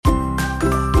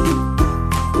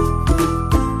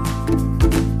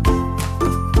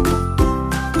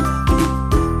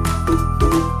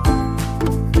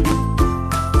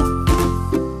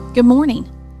Good morning.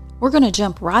 We're going to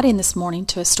jump right in this morning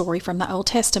to a story from the Old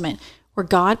Testament where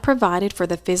God provided for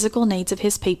the physical needs of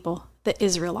His people, the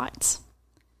Israelites.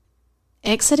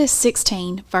 Exodus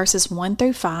 16 verses 1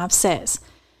 through 5 says,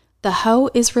 "The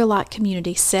whole Israelite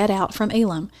community set out from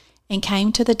Elim and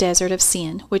came to the desert of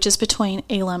Sin, which is between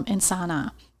Elim and Sinai,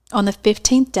 on the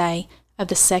 15th day of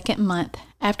the second month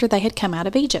after they had come out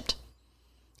of Egypt.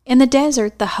 In the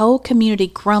desert, the whole community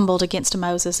grumbled against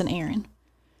Moses and Aaron.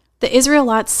 The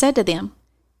Israelites said to them,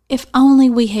 'If only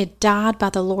we had died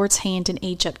by the Lord's hand in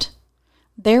Egypt.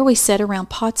 There we sat around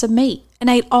pots of meat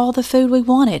and ate all the food we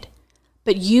wanted.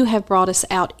 But you have brought us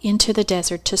out into the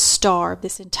desert to starve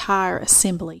this entire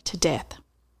assembly to death.'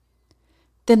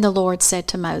 Then the Lord said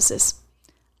to Moses,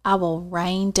 'I will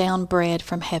rain down bread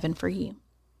from heaven for you.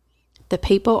 The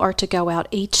people are to go out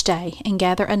each day and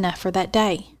gather enough for that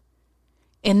day.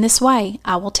 In this way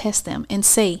I will test them and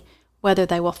see whether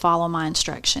they will follow my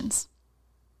instructions.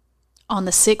 On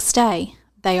the 6th day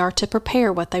they are to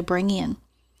prepare what they bring in,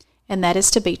 and that is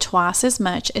to be twice as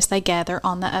much as they gather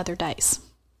on the other days.'"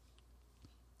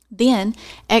 Then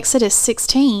Exodus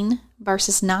 16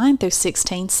 verses 9 through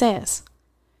 16 says,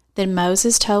 "Then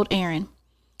Moses told Aaron,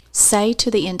 'Say to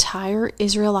the entire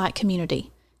Israelite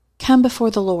community, "Come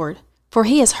before the Lord, for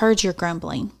He has heard your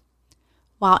grumbling.'"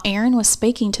 While Aaron was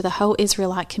speaking to the whole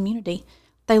Israelite community,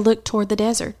 they looked toward the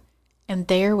desert, and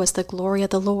there was the glory of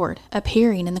the Lord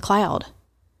appearing in the cloud.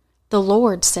 The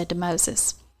Lord said to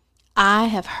Moses, "I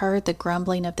have heard the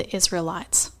grumbling of the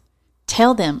Israelites.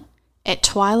 Tell them, at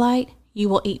twilight you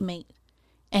will eat meat,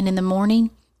 and in the morning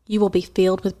you will be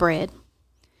filled with bread.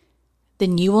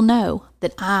 Then you will know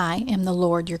that I am the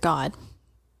Lord your God."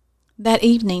 That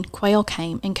evening quail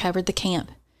came and covered the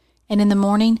camp, and in the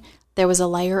morning there was a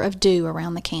layer of dew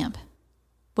around the camp.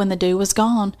 When the dew was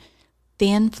gone,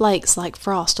 thin flakes like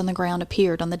frost on the ground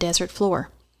appeared on the desert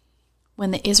floor. When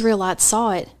the Israelites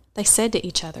saw it, they said to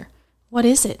each other, "What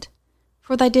is it?"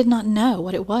 For they did not know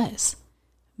what it was.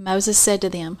 Moses said to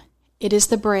them, "It is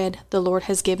the bread the Lord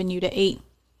has given you to eat.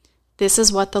 This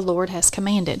is what the Lord has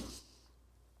commanded.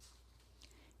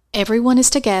 Everyone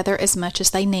is to gather as much as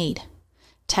they need.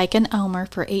 Take an omer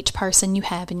for each person you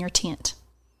have in your tent."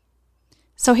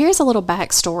 So here's a little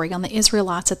backstory on the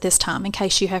Israelites at this time in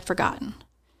case you have forgotten.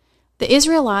 The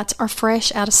Israelites are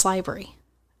fresh out of slavery.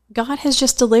 God has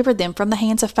just delivered them from the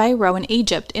hands of Pharaoh in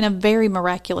Egypt in a very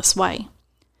miraculous way.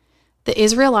 The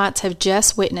Israelites have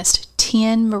just witnessed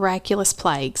 10 miraculous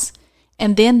plagues,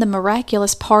 and then the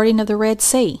miraculous parting of the Red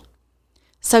Sea.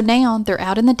 So now they're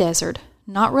out in the desert,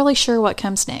 not really sure what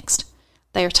comes next.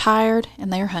 They are tired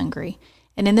and they are hungry,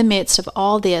 and in the midst of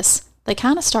all this, they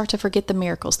kind of start to forget the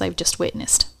miracles they've just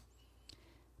witnessed.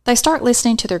 They start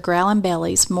listening to their growling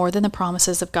bellies more than the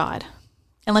promises of God.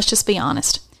 And let's just be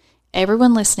honest,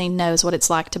 everyone listening knows what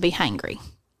it's like to be hangry.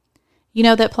 You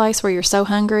know that place where you're so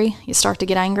hungry, you start to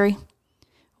get angry?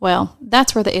 Well,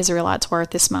 that's where the Israelites were at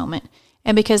this moment,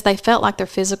 and because they felt like their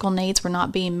physical needs were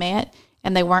not being met,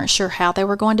 and they weren't sure how they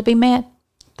were going to be met,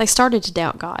 they started to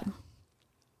doubt God.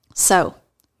 So,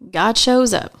 God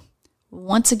shows up,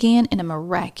 once again in a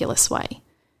miraculous way,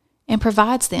 and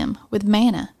provides them with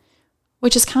manna,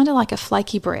 which is kind of like a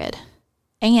flaky bread,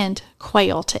 and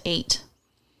quail to eat.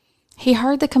 He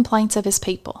heard the complaints of His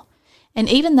people, and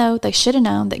even though they should have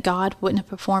known that God wouldn't have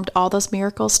performed all those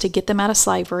miracles to get them out of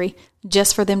slavery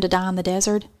just for them to die in the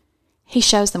desert, He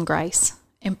shows them grace,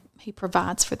 and He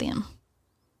provides for them.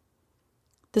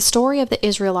 The story of the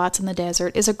Israelites in the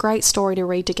desert is a great story to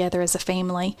read together as a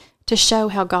family to show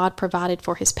how God provided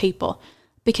for His people,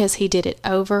 because He did it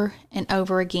over and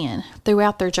over again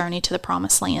throughout their journey to the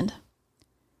Promised Land.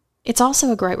 It's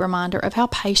also a great reminder of how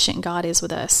patient God is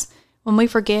with us when we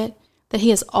forget that He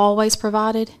has always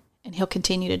provided and He'll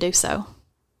continue to do so.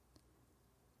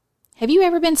 Have you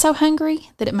ever been so hungry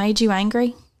that it made you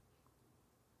angry?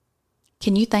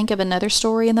 Can you think of another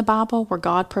story in the Bible where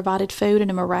God provided food in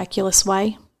a miraculous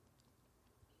way?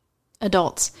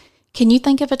 Adults, can you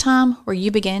think of a time where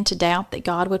you began to doubt that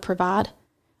God would provide,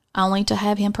 only to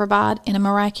have Him provide in a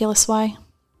miraculous way?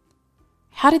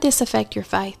 How did this affect your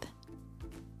faith?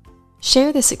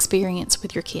 Share this experience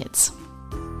with your kids.